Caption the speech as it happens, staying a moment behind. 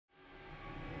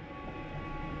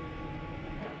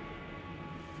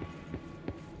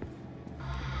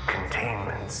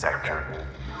sector.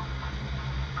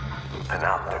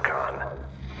 Panopticon.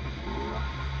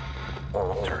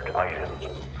 Altered items.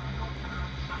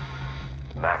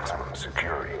 Maximum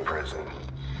security prison.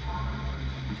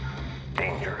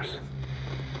 Dangerous.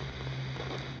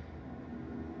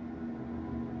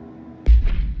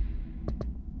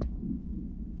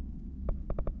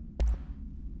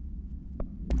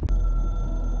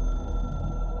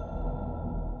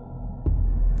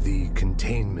 The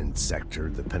containment sector,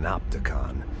 the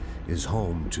Panopticon, is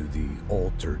home to the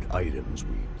altered items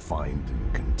we find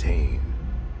and contain.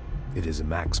 It is a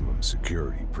maximum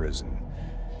security prison.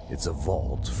 It's a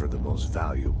vault for the most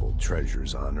valuable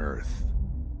treasures on Earth.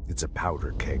 It's a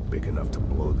powder keg big enough to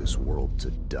blow this world to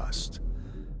dust.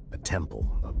 A temple,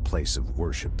 a place of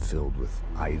worship filled with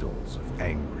idols of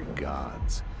angry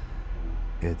gods.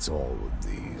 It's all of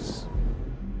these,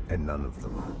 and none of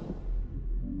them.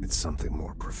 It's something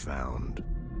more profound,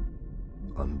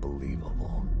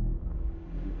 unbelievable,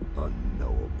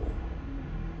 unknowable,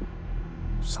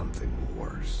 something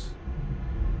worse.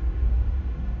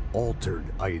 Altered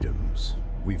items.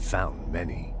 We've found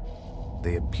many.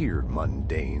 They appear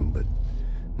mundane, but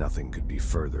nothing could be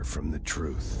further from the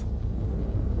truth.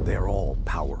 They're all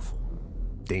powerful,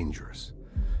 dangerous.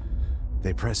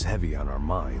 They press heavy on our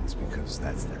minds because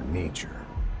that's their nature.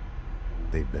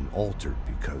 They've been altered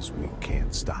because we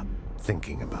can't stop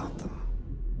thinking about them.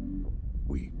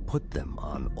 We put them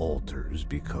on altars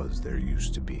because they're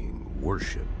used to being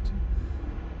worshipped.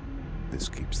 This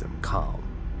keeps them calm.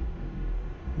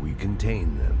 We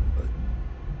contain them, but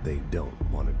they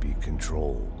don't want to be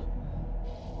controlled.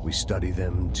 We study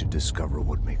them to discover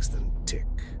what makes them tick.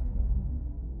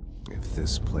 If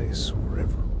this place were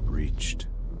ever breached,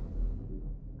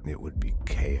 it would be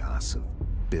chaos of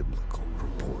biblical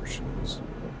proportions.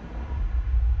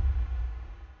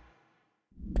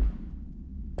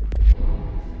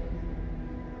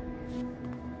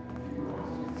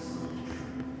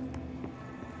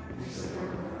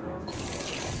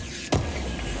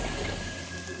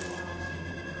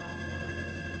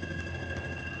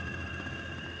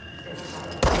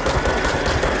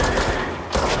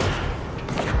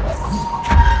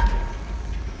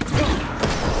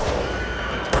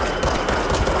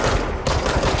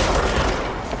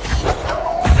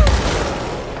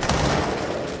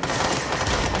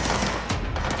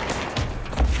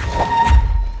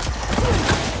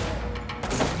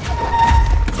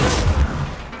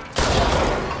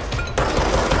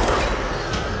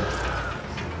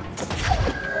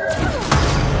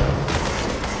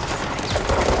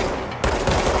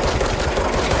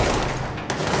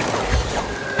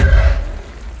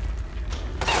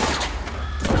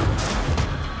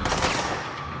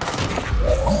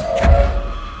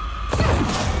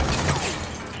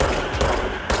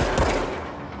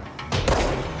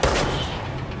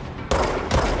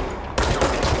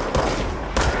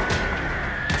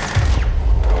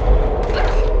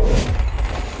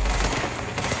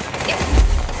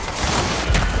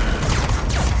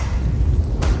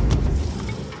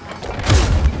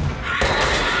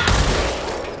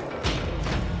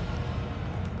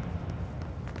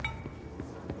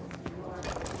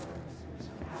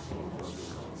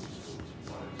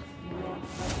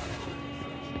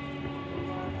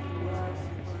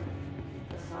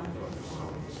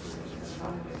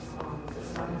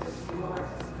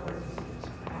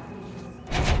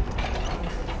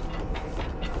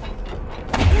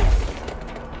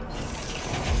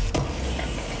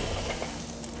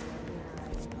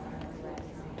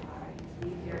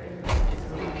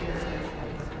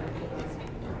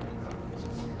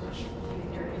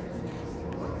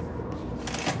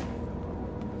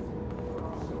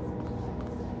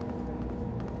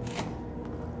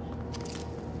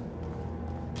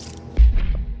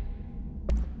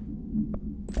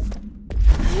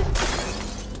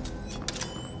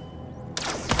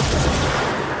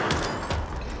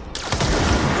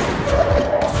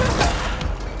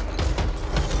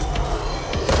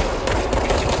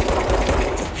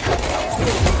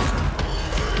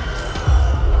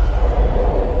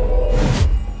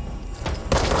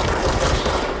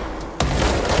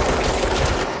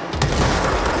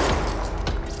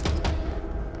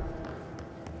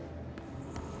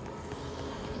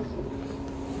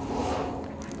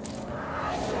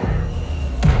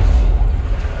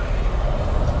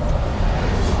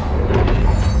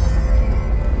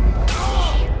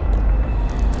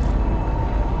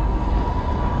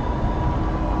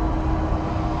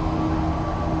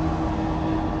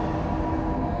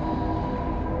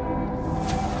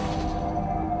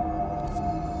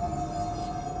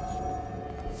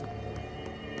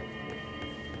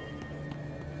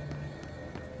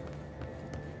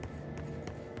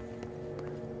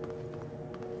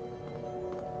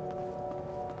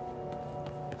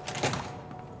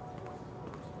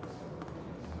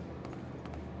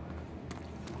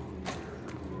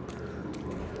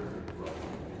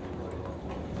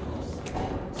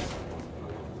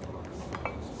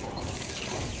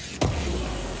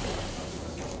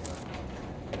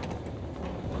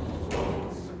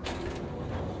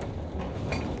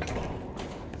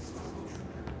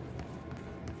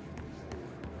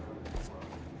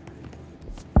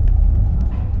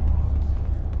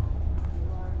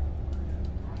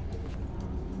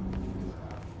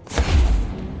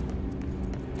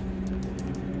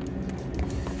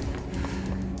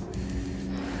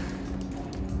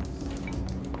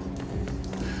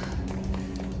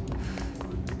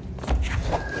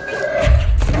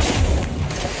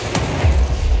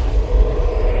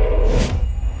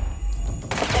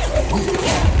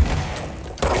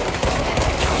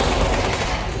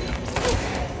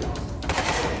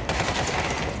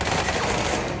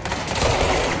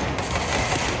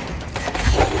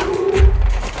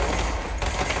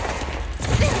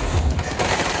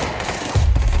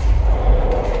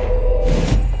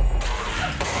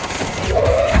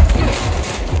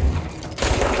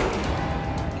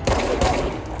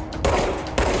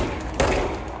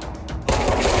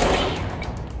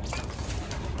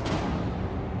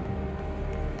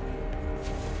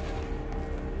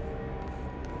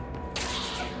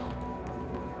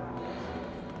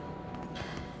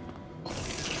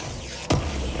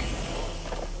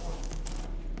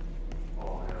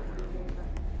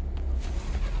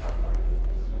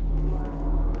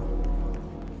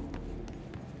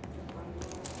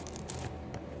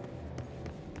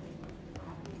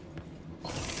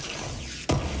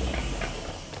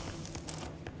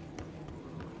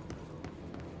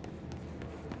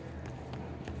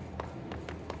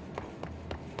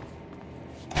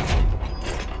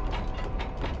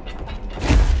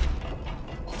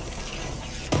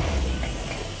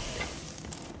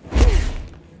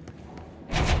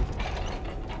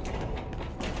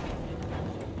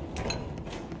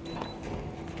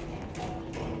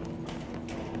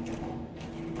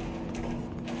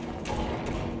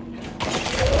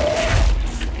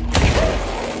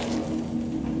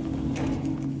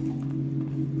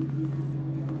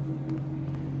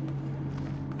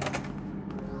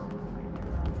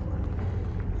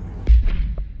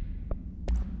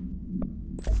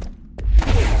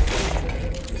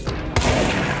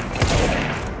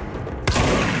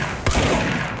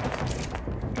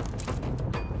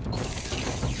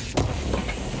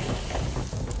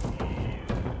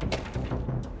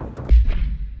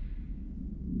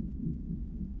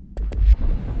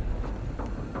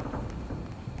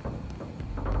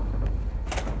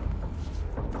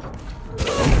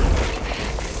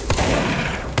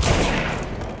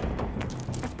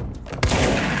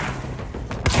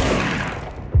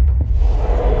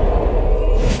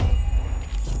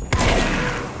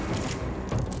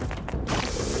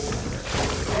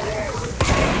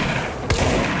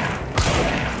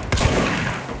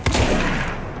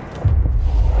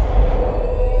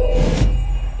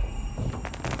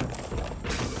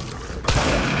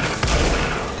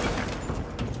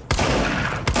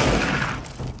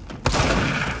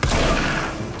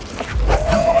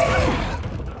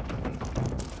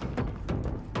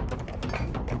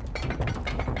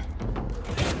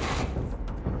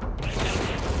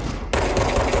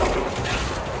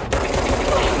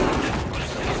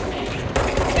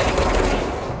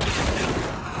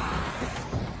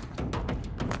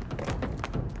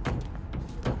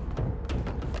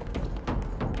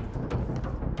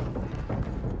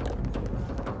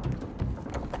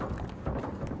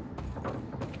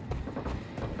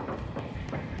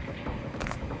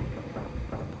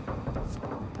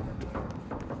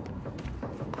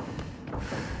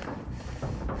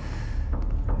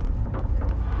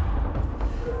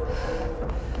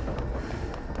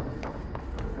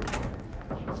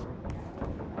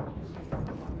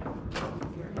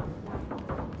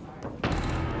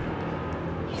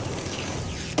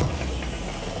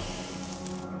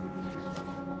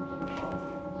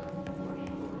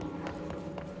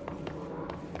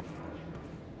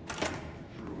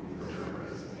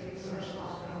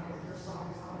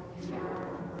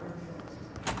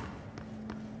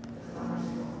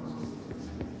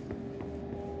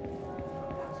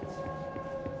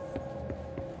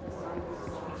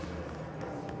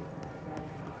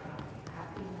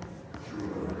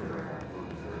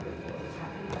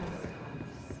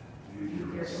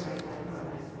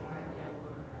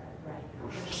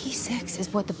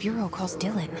 is what the Bureau calls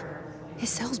Dylan. His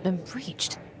cell's been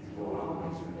breached.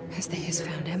 Has the Hiss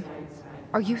found him?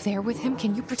 Are you there with him?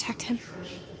 Can you protect him?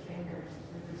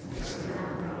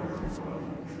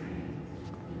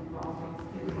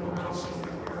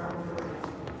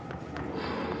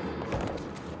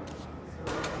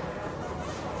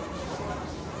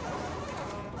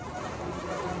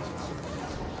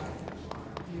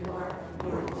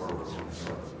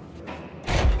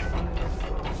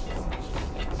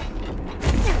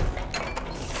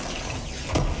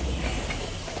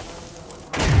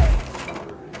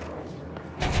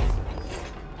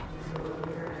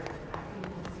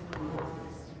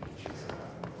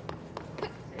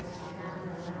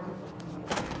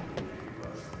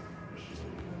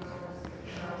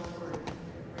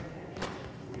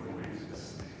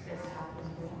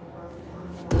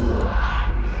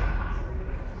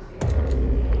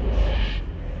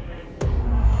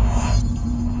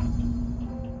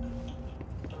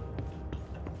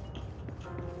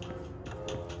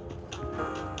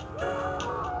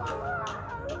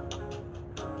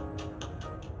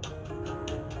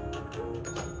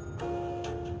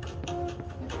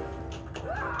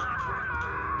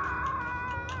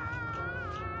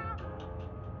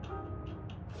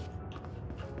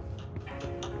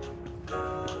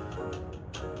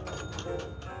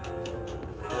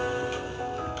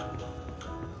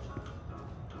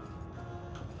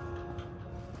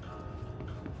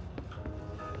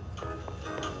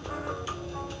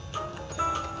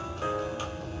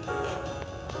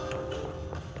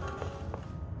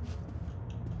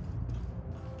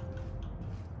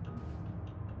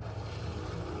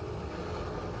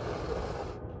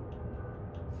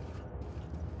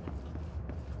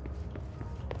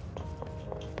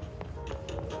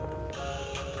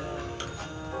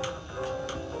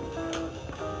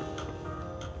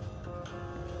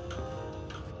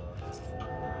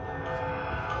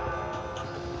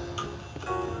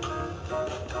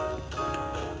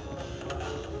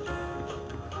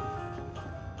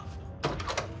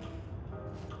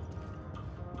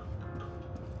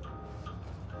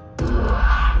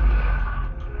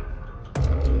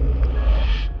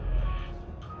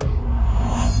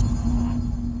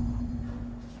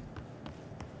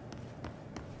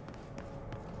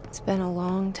 It's been a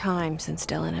long time since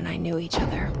Dylan and I knew each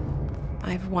other.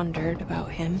 I've wondered about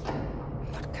him.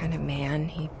 What kind of man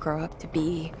he'd grow up to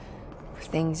be. Were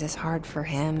things as hard for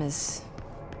him as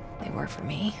they were for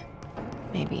me?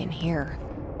 Maybe in here,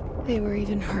 they were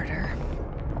even harder.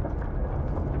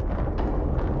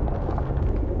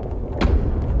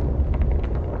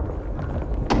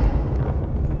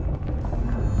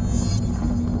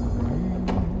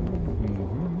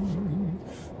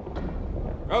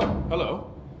 Oh, hello.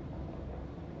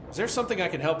 Is there something I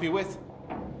can help you with?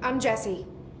 I'm Jessie,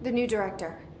 the new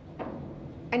director.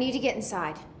 I need to get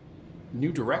inside.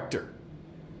 New director?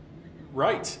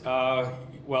 Right.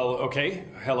 Well, okay.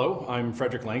 Hello, I'm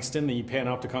Frederick Langston, the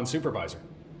Panopticon supervisor.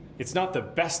 It's not the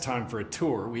best time for a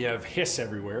tour. We have hiss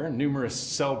everywhere, numerous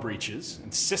cell breaches,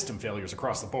 and system failures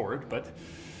across the board, but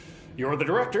you're the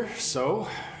director, so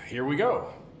here we go.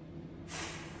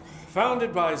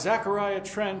 Founded by Zachariah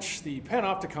Trench, the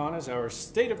Panopticon is our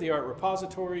state-of-the-art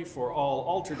repository for all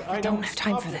altered items. I don't have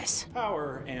time for this.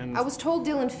 Power and... I was told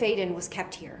Dylan Faden was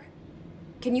kept here.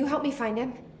 Can you help me find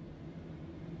him?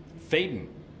 Faden?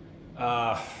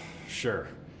 Sure.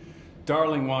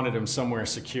 Darling wanted him somewhere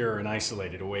secure and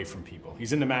isolated away from people.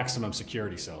 He's in the maximum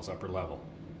security cells, upper level.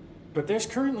 But there's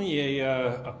currently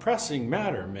a pressing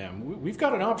matter, ma'am. We've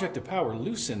got an object of power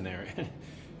loose in there.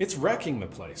 It's wrecking the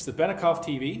place. The Benikoff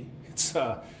TV, it's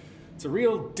a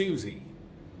real doozy.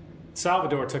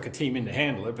 Salvador took a team in to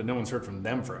handle it, but no one's heard from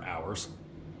them for hours.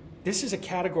 This is a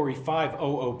Category 5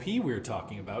 OOP we're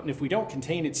talking about, and if we don't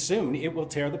contain it soon, it will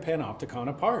tear the Panopticon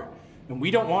apart. And we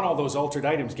don't want all those altered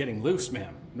items getting loose,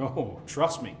 ma'am. No,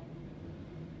 trust me.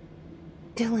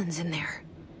 Dylan's in there.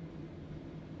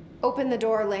 Open the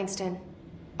door, Langston.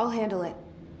 I'll handle it.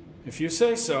 If you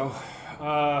say so.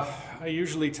 I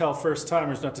usually tell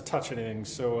first-timers not to touch anything,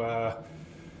 so,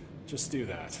 just do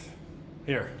that.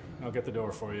 Here, I'll get the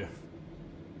door for you.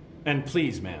 And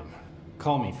please, ma'am,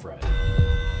 call me Fred.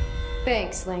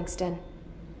 Thanks, Langston.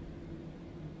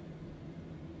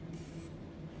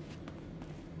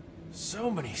 So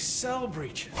many cell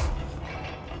breaches.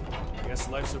 I guess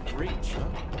life's a breach, huh?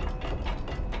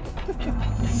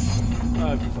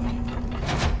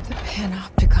 The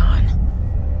Panopticon.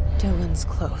 Dylan's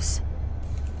close.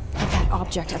 But that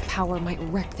object of power might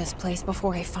wreck this place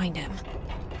before I find him.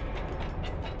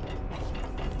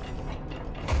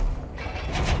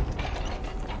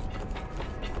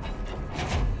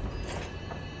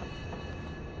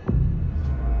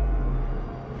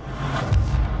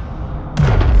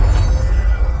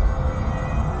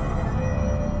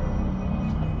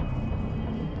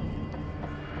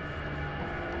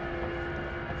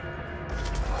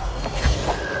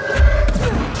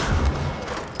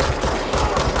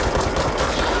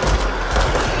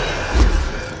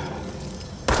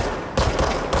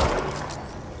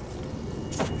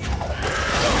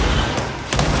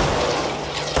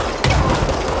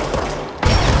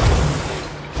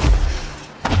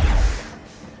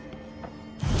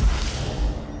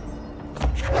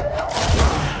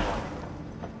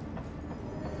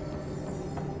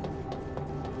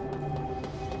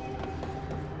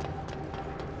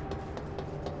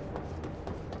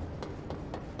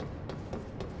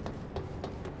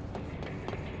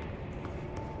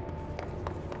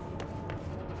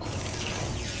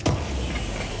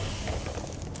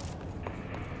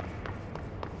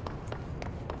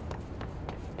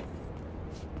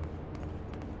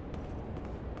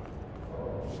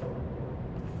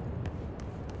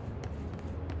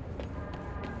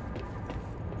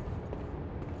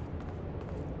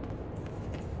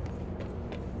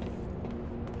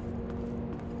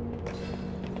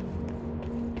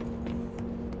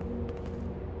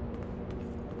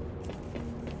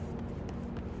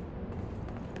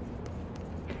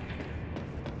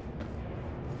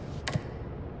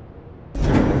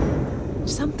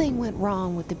 Something went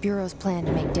wrong with the Bureau's plan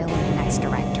to make Dylan the next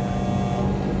director.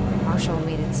 Marshall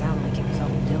made it sound like it was all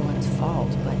Dylan's fault,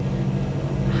 but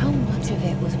how much of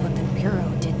it was what the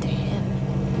Bureau did to him?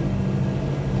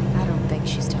 I don't think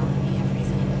she's telling me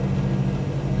everything.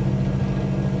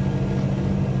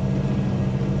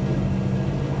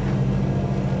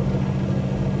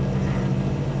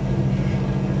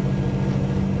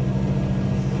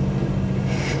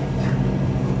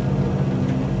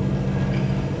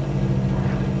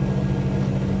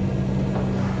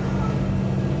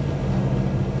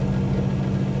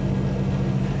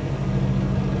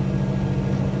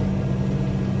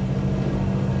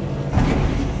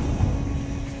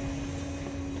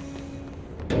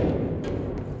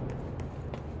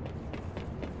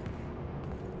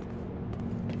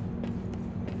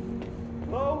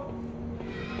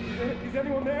 Is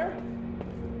anyone there?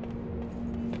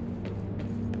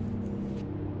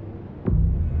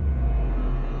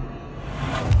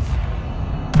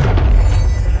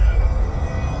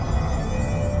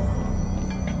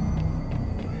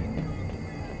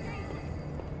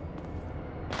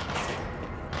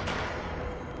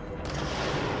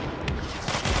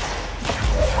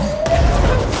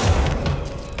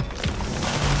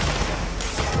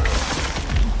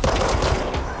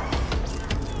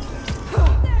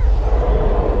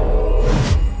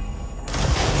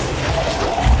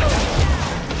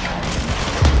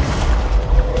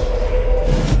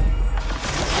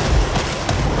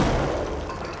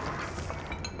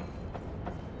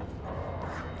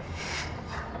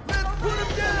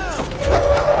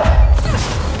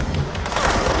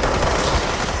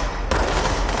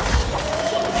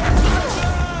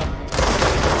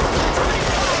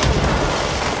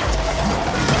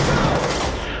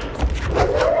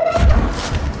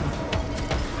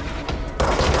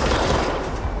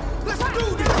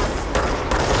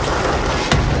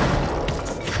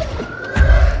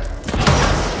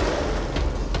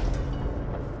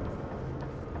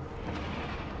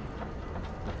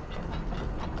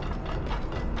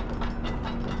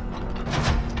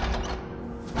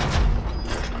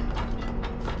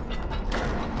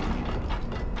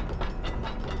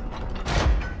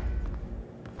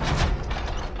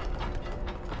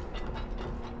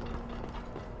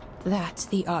 That's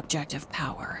the object of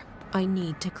power. I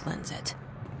need to cleanse it.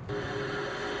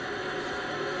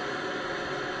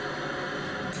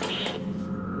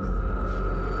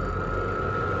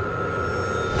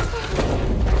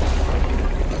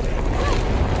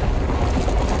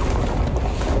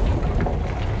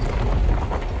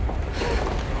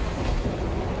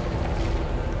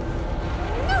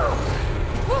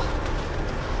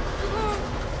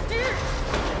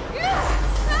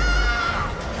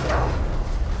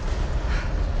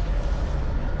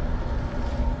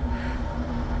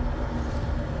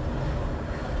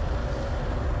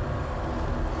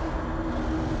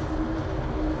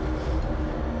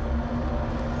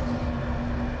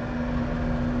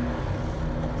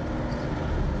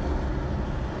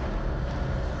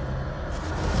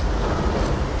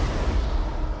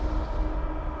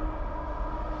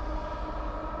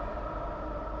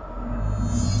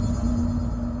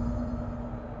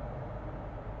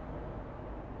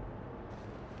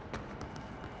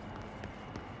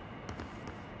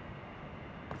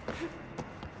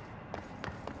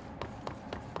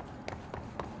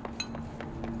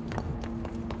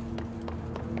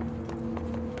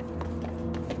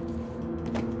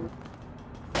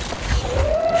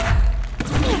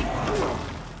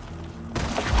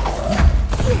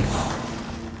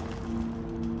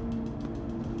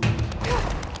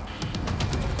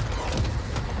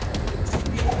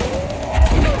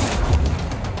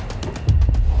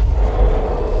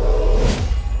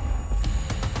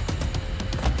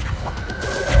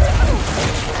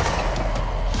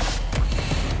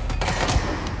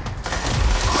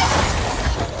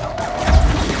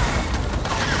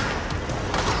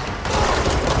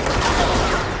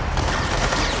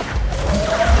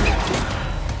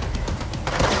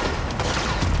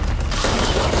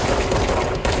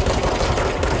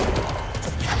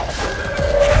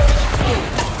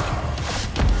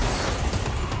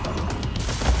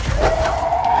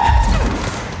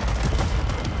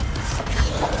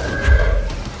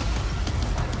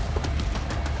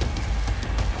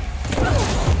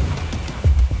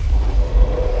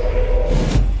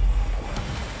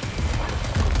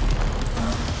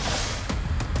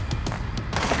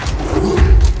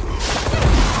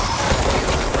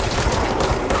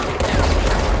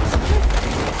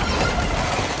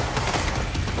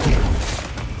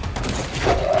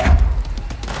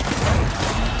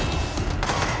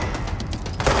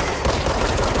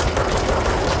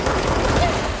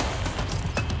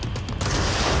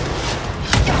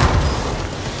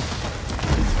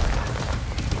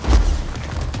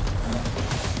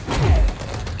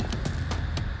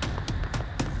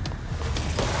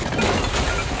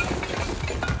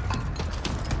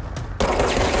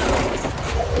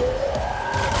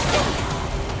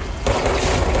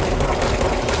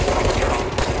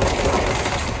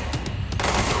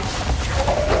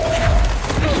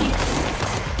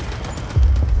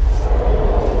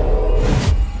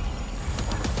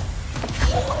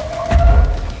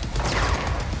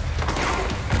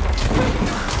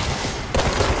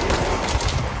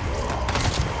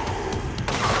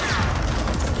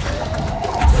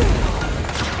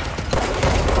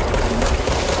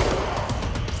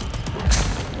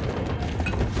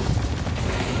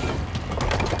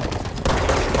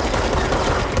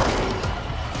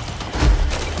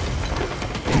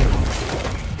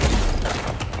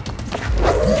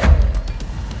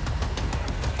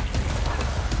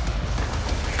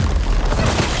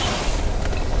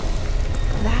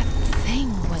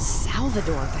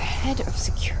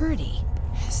 security.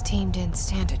 His team didn't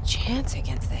stand a chance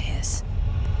against the Hiss.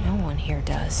 No one here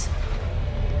does.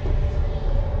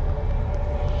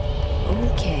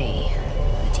 Okay,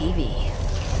 the TV.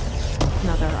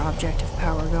 Another object of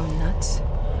power going nuts.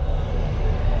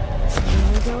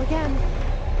 Here we go again.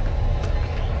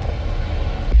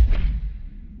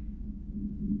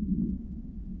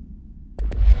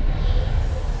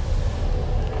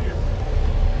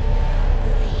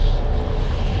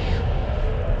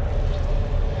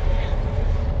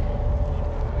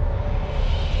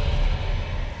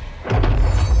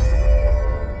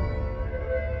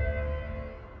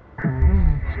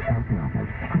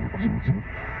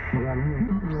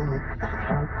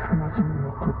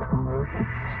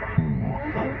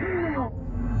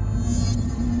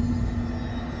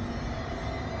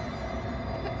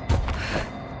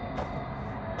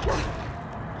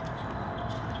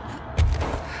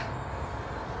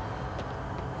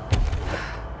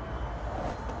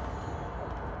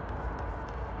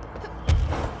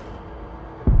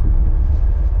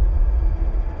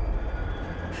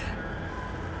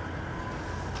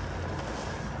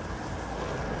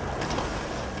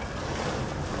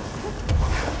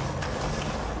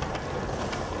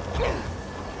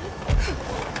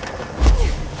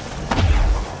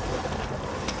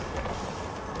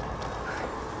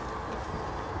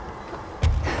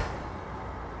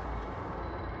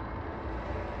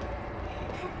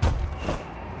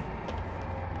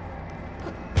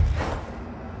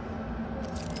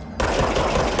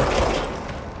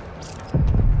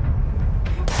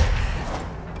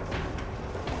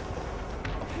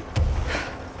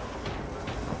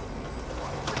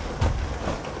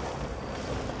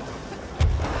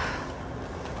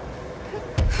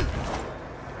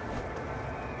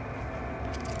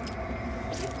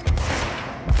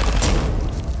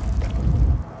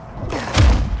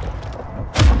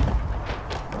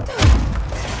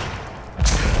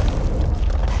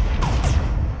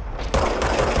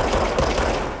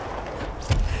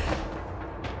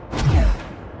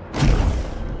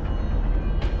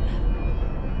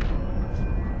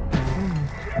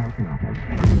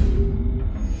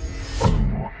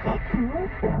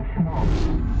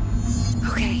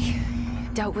 Okay,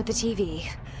 dealt with the TV.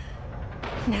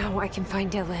 Now I can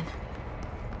find Dylan.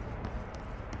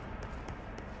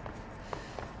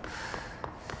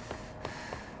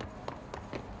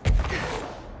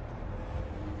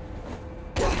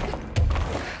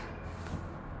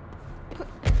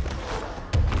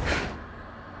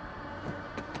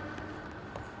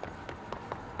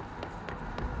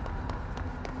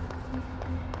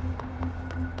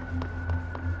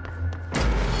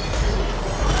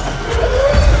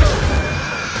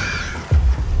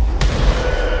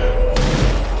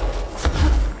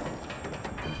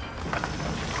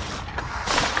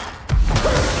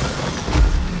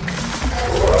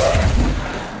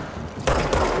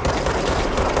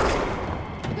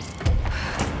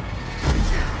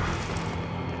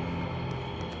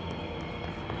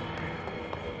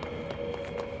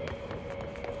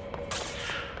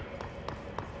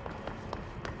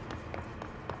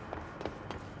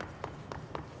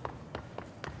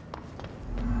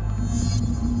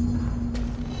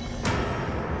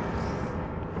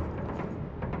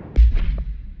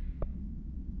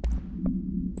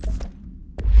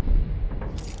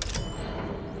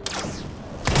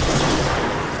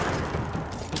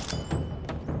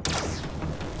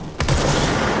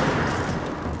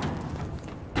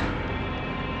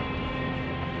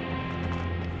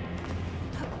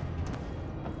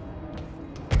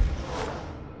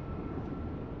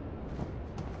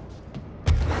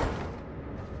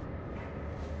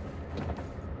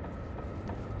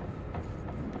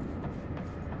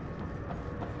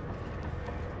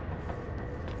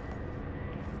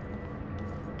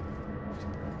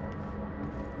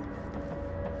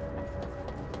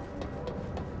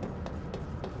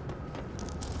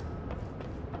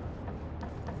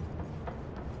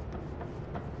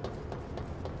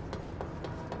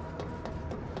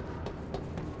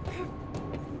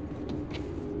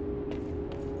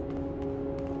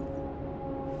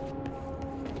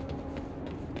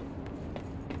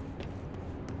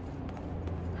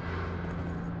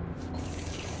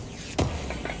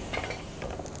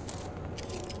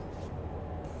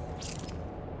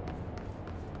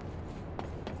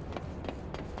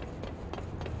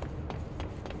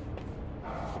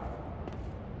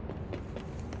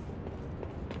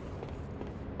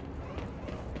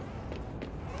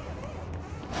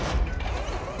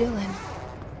 Dylan.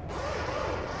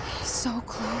 He's so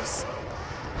close.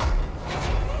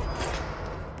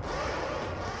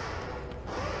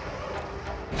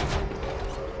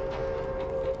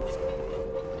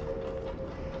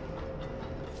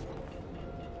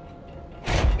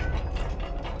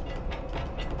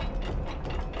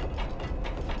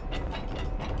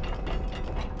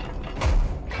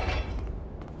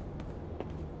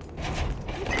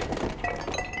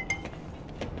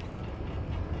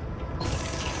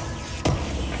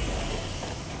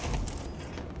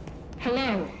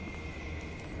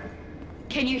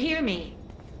 Can you hear me?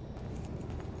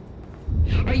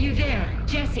 Are you there,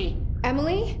 Jesse?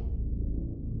 Emily?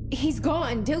 He's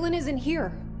gone. Dylan isn't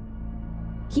here.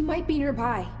 He might be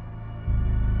nearby.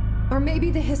 Or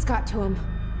maybe the hiss got to him.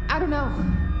 I don't know.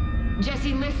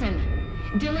 Jesse, listen.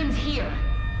 Dylan's here.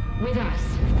 With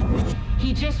us.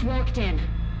 He just walked in.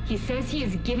 He says he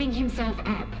is giving himself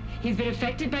up. He's been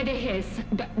affected by the hiss,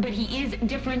 but he is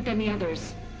different than the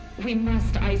others. We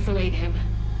must isolate him.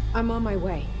 I'm on my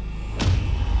way.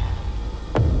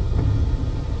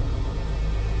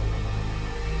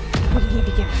 We need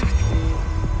to get back.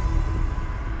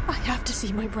 I have to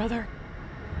see my brother.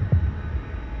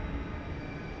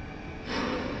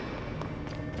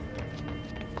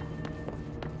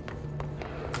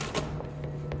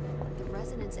 The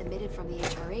resonance emitted from the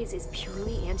HRAs is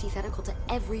purely antithetical to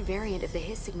every variant of the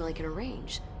hiss signal I can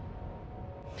arrange.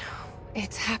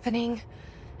 It's happening.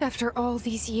 After all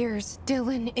these years,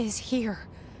 Dylan is here.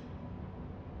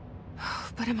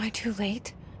 But am I too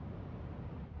late?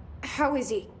 How is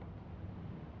he?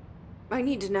 I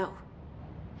need to know.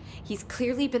 He's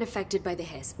clearly been affected by the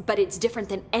hiss, but it's different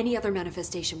than any other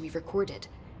manifestation we've recorded.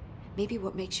 Maybe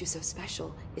what makes you so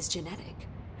special is genetic.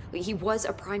 He was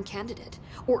a prime candidate.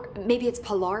 Or maybe it's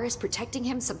Polaris protecting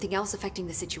him, something else affecting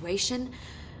the situation.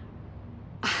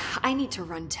 I need to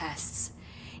run tests.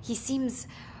 He seems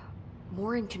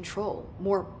more in control,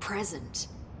 more present.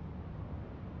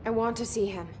 I want to see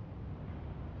him.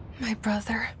 My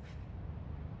brother?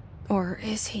 Or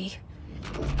is he?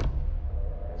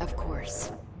 Of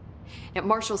course. Now,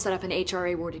 Marshall set up an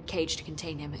HRA-warded cage to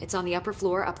contain him. It's on the upper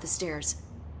floor, up the stairs.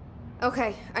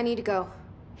 Okay, I need to go.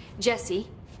 Jesse,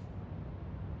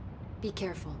 be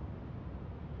careful.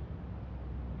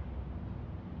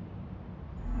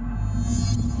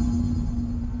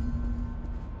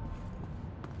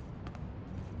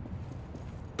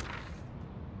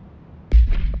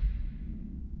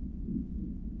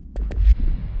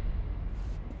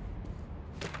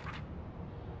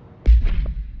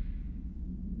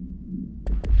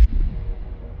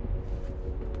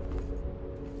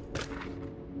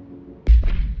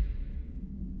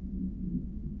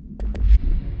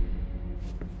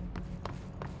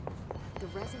 The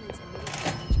resonance emitted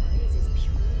from the HRAs is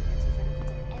purely antithetical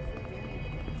to every variant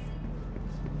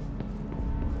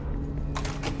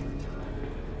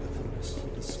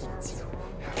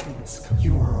of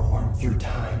You are a worm through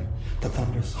time. The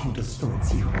thunderstorm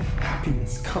distorts you.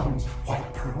 Happiness comes,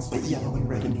 white pearls, but yellow and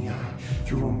red in the eye.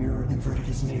 Through a mirror, inverted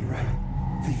is made right.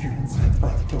 Leave your insides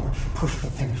by the door. Push the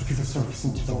fingers through the surface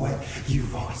into the wet.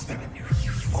 You've always been a new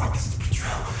you. You want this to be true.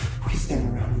 We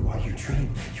stand around you while you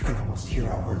dream. You can almost hear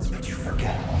our words, but you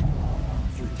forget.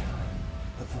 Through time,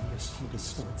 the thunderstorm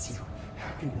distorts you.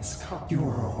 Happiness comes. You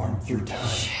are a worm through time.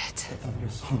 Shit. The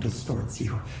thunderstorm distorts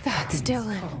you. That's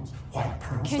Dylan. White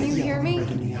pearls, Can but you yellow hear and me?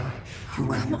 red in the eye. Oh,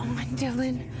 come on,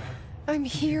 Dylan. I'm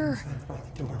here.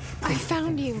 I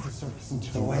found you. The surface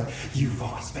into the wet. You've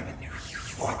always been a new you.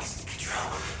 You want this to be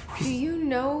true. Do you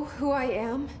know who I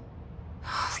am?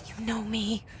 Oh, you know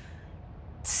me.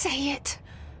 Say it.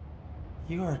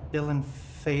 You are Dylan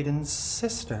Faden's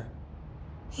sister.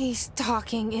 He's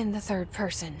talking in the third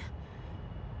person.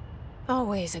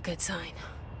 Always a good sign.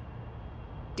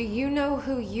 Do you know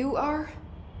who you are?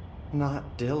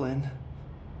 Not Dylan.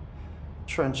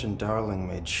 Trench and Darling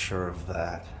made sure of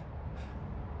that.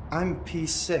 I'm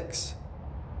P6.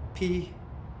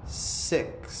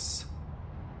 P6.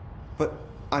 But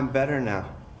I'm better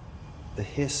now. The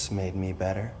hiss made me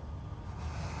better.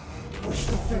 Push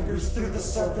the fingers through the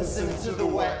surface into the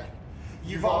wet.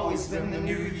 You've always been the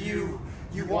new you.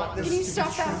 You want this Can you to stop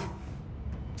be true. that?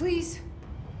 Please?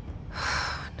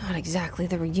 Not exactly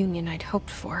the reunion I'd hoped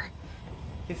for.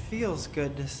 It feels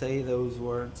good to say those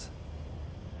words.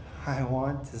 I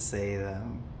want to say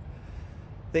them.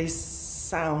 They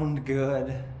sound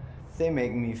good. They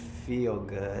make me feel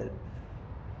good.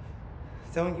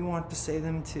 Don't you want to say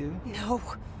them too? No.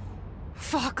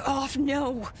 Fuck off,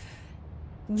 no.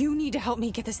 You need to help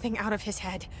me get this thing out of his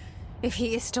head. If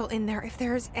he is still in there, if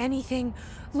there is anything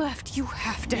left, you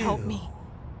have to help me.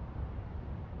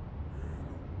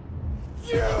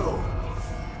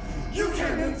 You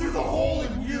came in through the hole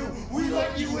in you. We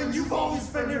let you in. You've always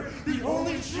been here. The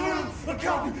only truth. A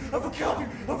copy of a copy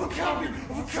of a copy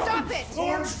of a copy. Stop it!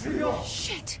 Orange peel.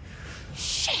 Shit.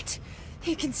 Shit.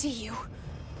 He can see you.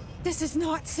 This is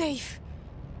not safe.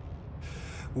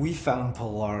 We found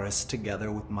Polaris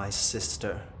together with my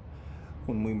sister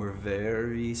when we were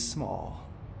very small.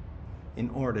 In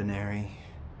Ordinary.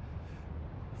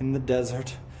 In the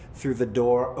desert, through the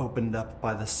door opened up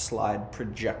by the slide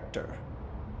projector.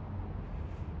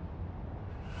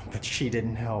 But she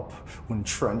didn't help when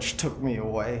Trench took me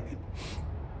away.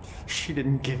 She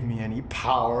didn't give me any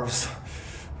powers.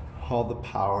 All the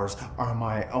powers are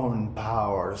my own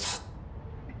powers.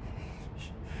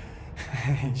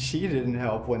 She didn't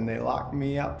help when they locked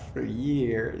me up for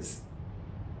years.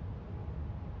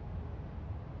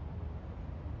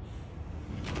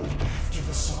 After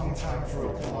the song time for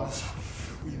applause,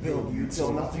 we build you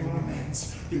till nothing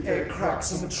remains. The air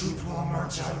cracks and the truth will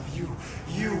emerge out of you.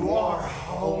 You are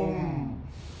home.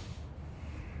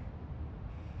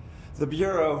 The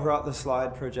Bureau brought the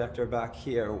slide projector back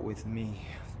here with me.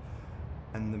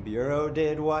 And the Bureau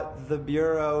did what the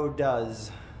Bureau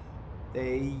does.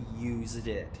 They used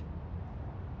it.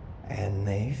 And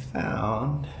they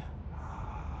found...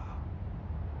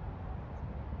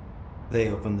 They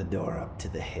opened the door up to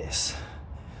the hiss.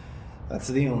 That's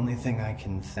the only thing I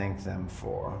can thank them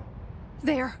for.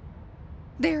 There.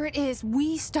 There it is.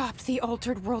 We stopped the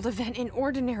Altered World event in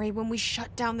Ordinary when we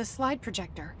shut down the slide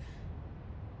projector.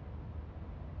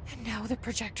 And now the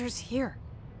projector's here.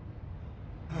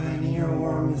 An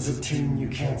earworm is a tune you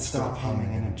can't stop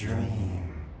humming in a dream.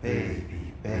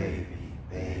 Baby, baby,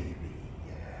 baby,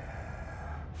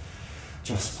 yeah.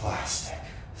 Just plastic.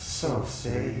 So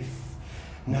safe.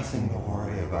 Nothing to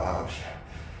worry about.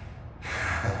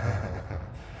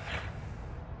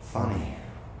 Funny.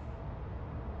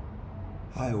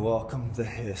 I welcomed the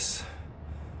hiss.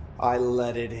 I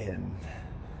let it in.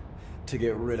 To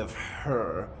get rid of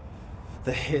her.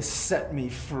 The hiss set me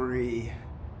free.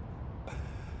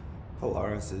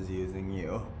 Polaris is using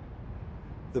you.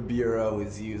 The Bureau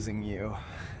is using you.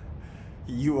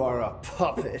 You are a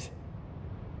puppet.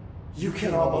 You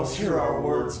can almost hear our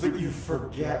words, but you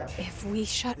forget. If we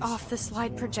shut off the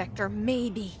slide projector,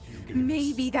 maybe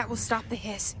that will stop the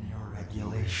hiss. Your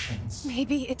regulations.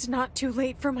 Maybe it's not too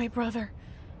late for my brother.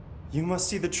 You must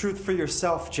see the truth for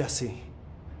yourself, Jesse.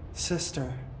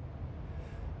 Sister.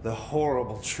 The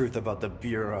horrible truth about the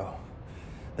Bureau.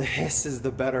 The hiss is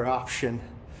the better option.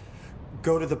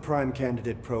 Go to the Prime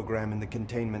Candidate program in the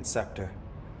containment sector.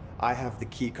 I have the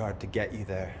keycard to get you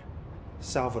there.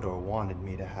 Salvador wanted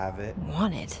me to have it.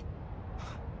 Wanted?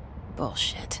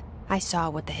 Bullshit. I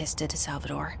saw what the hiss did to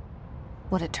Salvador.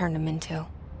 What it turned him into.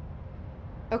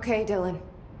 Okay, Dylan.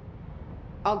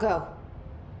 I'll go.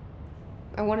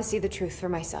 I want to see the truth for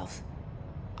myself.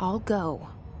 I'll go.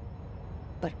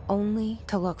 But only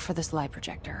to look for the slide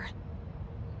projector.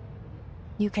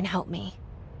 You can help me.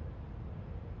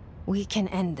 We can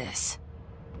end this.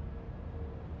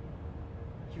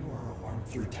 You are a worm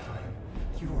through time.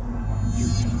 You are a worm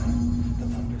through time. The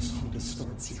thunderstorm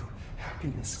distorts you.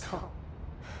 Happiness comes.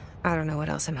 I don't know what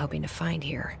else I'm hoping to find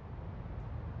here.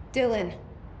 Dylan.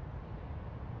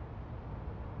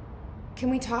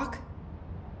 Can we talk?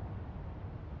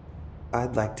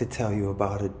 I'd like to tell you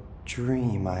about a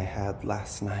dream I had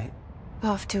last night.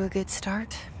 Off to a good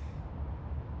start.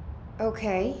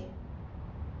 Okay.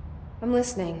 I'm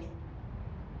listening.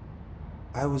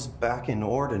 I was back in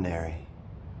Ordinary,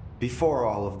 before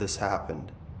all of this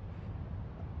happened.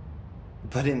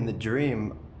 But in the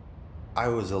dream, I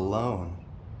was alone.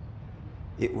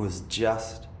 It was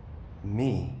just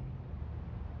me.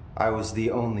 I was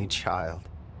the only child.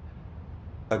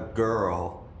 A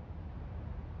girl.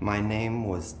 My name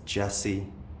was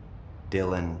Jesse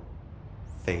Dylan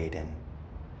Faden.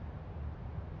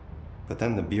 But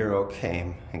then the Bureau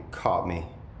came and caught me,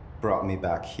 brought me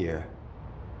back here,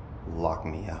 locked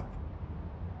me up.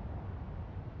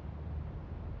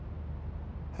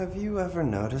 Have you ever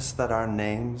noticed that our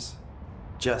names,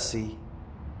 Jesse,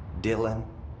 Dylan,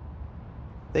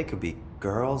 they could be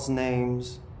girls'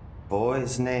 names,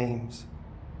 boys' names,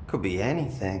 could be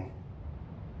anything.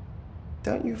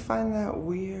 Don't you find that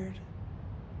weird?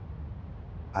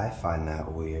 I find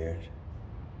that weird.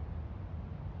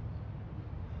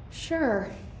 Sure.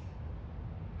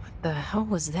 What the hell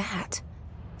was that?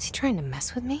 Is he trying to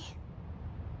mess with me?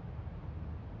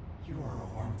 You are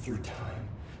a worm through time.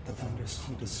 The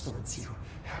thunderstorm distorts you.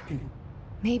 Happy.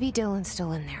 Maybe Dylan's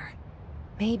still in there.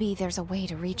 Maybe there's a way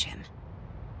to reach him.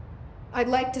 I'd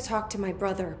like to talk to my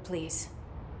brother, please.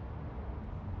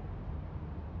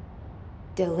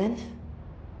 Dylan?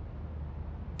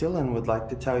 Dylan would like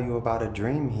to tell you about a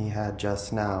dream he had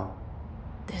just now.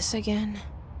 This again?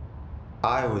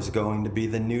 I was going to be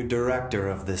the new director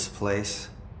of this place.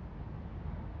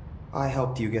 I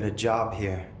helped you get a job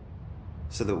here,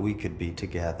 so that we could be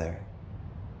together.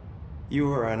 You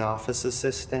were an office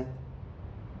assistant.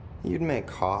 You'd make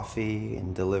coffee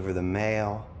and deliver the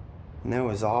mail, and there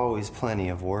was always plenty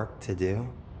of work to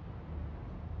do.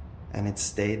 And it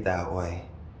stayed that way,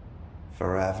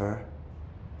 forever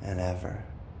and ever.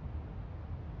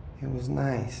 It was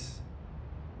nice.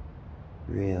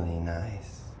 Really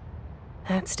nice.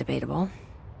 That's debatable.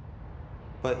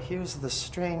 But here's the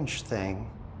strange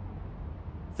thing.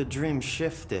 The dream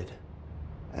shifted,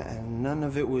 and none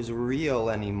of it was real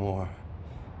anymore.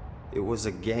 It was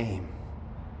a game.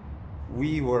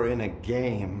 We were in a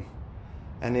game,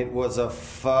 and it was a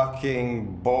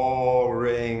fucking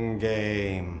boring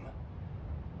game.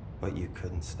 But you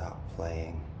couldn't stop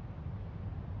playing.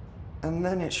 And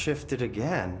then it shifted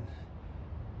again.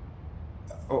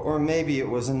 Or maybe it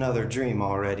was another dream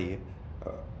already.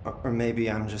 Or maybe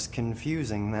I'm just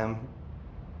confusing them.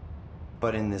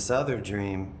 But in this other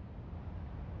dream,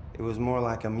 it was more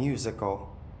like a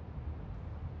musical.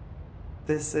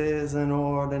 This is an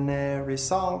ordinary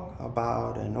song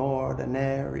about an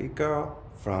ordinary girl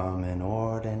from an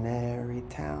ordinary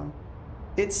town.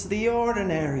 It's the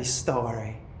ordinary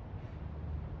story.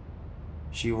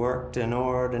 She worked an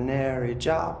ordinary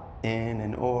job in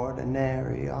an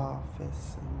ordinary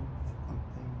office.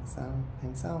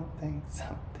 And something.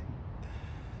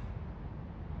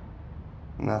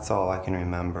 And that's all I can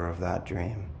remember of that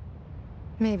dream.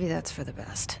 Maybe that's for the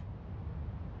best.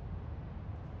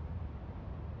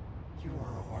 You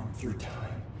are a worm through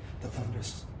time. The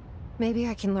thunders. Maybe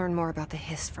I can learn more about the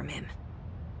hiss from him.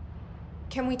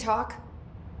 Can we talk?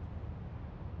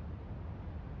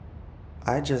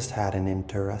 I just had an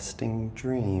interesting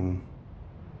dream.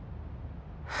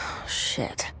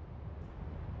 Shit.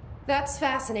 That's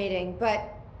fascinating,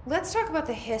 but let's talk about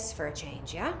the hiss for a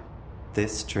change, yeah?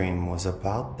 This dream was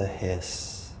about the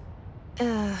hiss.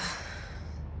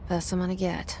 Best I'm gonna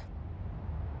get.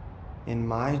 In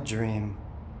my dream,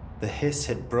 the hiss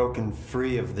had broken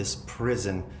free of this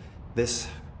prison, this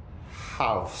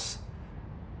house.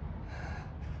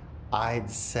 I'd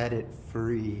set it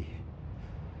free.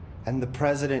 And the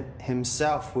president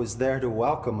himself was there to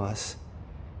welcome us.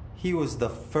 He was the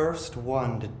first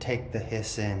one to take the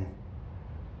hiss in.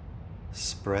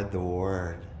 Spread the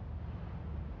word.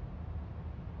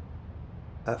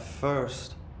 At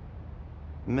first,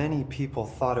 many people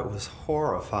thought it was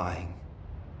horrifying.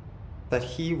 That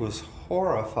he was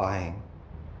horrifying.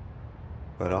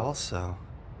 But also,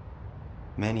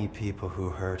 many people who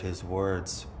heard his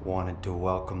words wanted to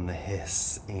welcome the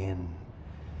hiss in.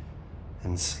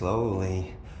 And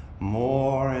slowly,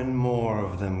 more and more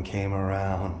of them came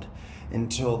around,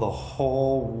 until the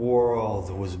whole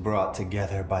world was brought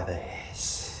together by the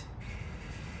hiss.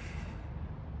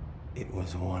 It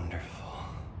was wonderful.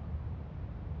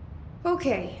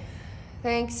 Okay.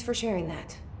 Thanks for sharing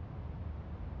that.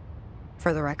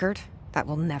 For the record, that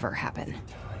will never happen.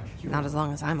 Not as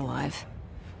long as I'm alive.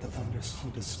 The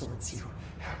thunderstorm distorts you.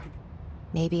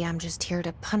 Maybe I'm just here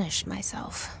to punish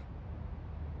myself.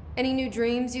 Any new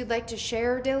dreams you'd like to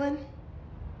share, Dylan?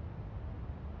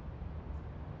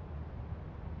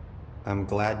 I'm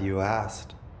glad you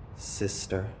asked,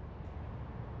 sister.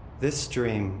 This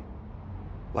dream,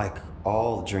 like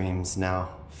all dreams now,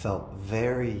 felt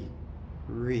very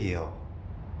real.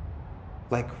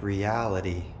 Like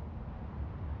reality.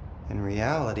 And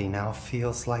reality now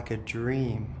feels like a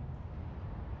dream.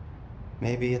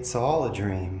 Maybe it's all a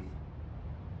dream.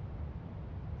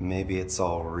 Maybe it's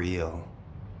all real.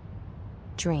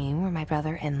 Dream where my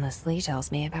brother endlessly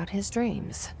tells me about his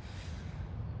dreams.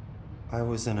 I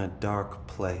was in a dark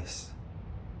place,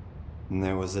 and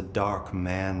there was a dark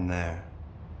man there.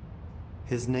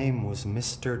 His name was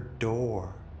Mr.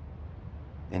 Door,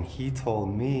 and he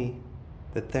told me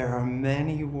that there are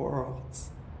many worlds,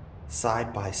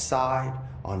 side by side,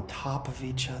 on top of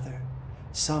each other,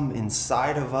 some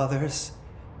inside of others.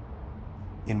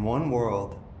 In one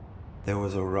world, there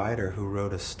was a writer who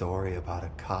wrote a story about a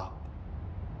cop.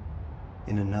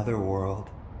 In another world,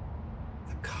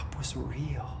 the cop was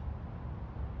real.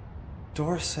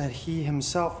 Door said he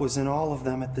himself was in all of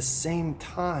them at the same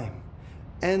time,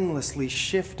 endlessly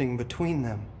shifting between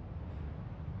them.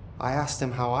 I asked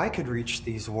him how I could reach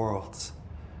these worlds.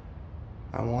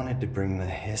 I wanted to bring the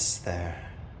hiss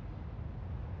there.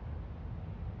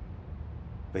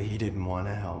 But he didn't want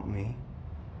to help me.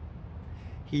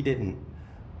 He didn't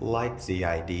like the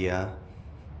idea.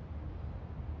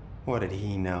 What did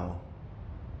he know?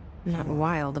 I'm not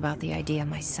wild about the idea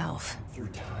myself. Through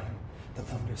time, the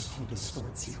thunderstorm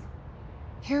distorts you.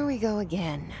 Here we go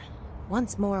again.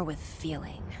 Once more with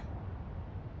feeling.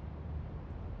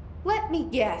 Let me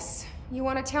guess. You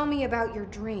want to tell me about your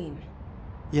dream?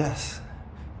 Yes.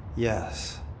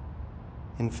 Yes.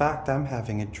 In fact, I'm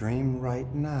having a dream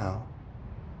right now.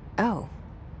 Oh.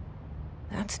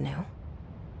 That's new.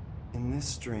 In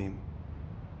this dream,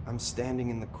 I'm standing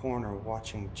in the corner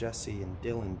watching Jesse and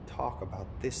Dylan talk about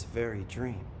this very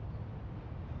dream.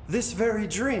 This very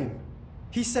dream!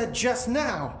 He said just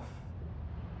now!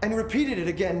 And repeated it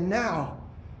again now!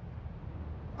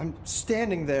 I'm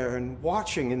standing there and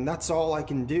watching, and that's all I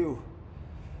can do.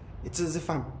 It's as if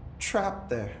I'm trapped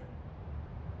there.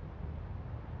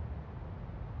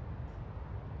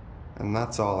 And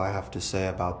that's all I have to say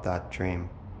about that dream.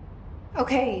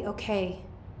 Okay,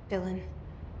 Dylan.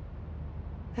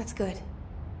 That's good.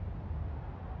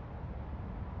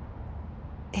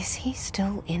 Is he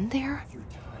still in there?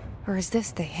 Or is this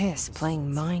the hiss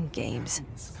playing mind games?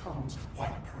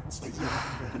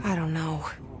 I don't know.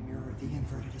 Through a mirror, the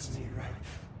inverted is made right.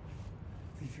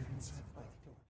 Leave your inside.